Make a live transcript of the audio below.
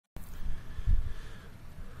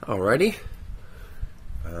Alrighty.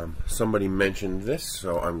 Somebody mentioned this,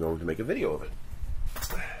 so I'm going to make a video of it.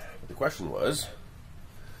 The question was,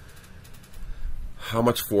 how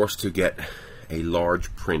much force to get a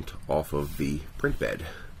large print off of the print bed?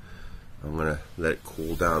 I'm going to let it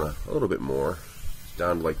cool down a little bit more,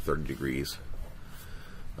 down to like 30 degrees.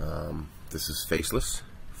 This is Faceless,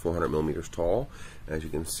 400 millimeters tall. As you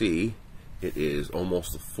can see, it is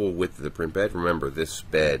almost the full width of the print bed. Remember, this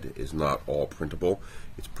bed is not all printable.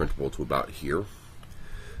 It's printable to about here.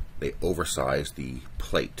 They oversized the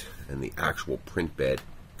plate, and the actual print bed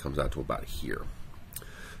comes out to about here.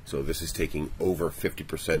 So this is taking over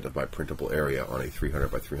 50% of my printable area on a 300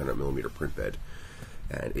 by 300 millimeter print bed,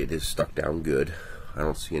 and it is stuck down good. I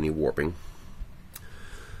don't see any warping.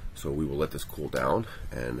 So we will let this cool down,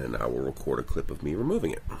 and then I will record a clip of me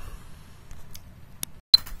removing it.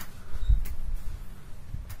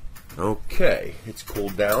 Okay, it's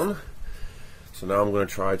cooled down. So now I'm going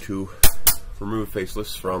to try to remove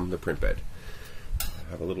Faceless from the print bed.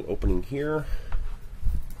 I have a little opening here.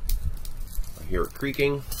 I hear it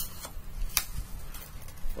creaking.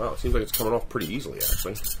 Wow, it seems like it's coming off pretty easily,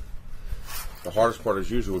 actually. The hardest part,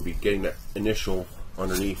 as usual, would be getting that initial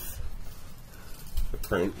underneath the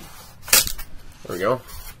print. There we go.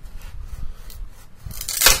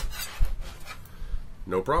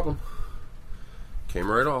 No problem. Came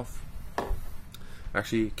right off.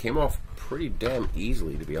 Actually, it came off pretty damn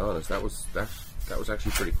easily, to be honest. That was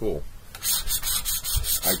actually pretty cool.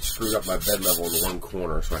 I screwed up my bed level in the one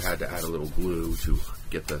corner, so I had to add a little glue to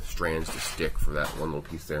get the strands to stick for that one little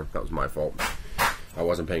piece there. That was my fault. I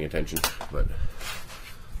wasn't paying attention, but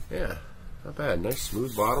yeah, not bad. Nice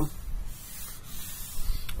smooth bottom.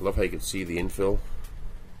 I love how you can see the infill.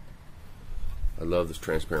 I love this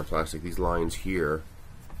transparent plastic. These lines here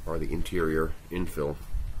are the interior infill,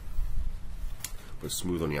 but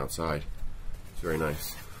smooth on the outside. It's very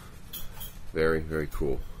nice. Very, very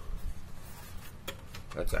cool.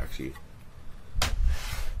 That's actually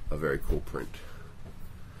a very cool print.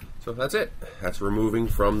 So that's it. That's removing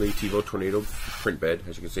from the Tevo Tornado print bed.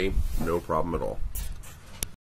 As you can see, no problem at all.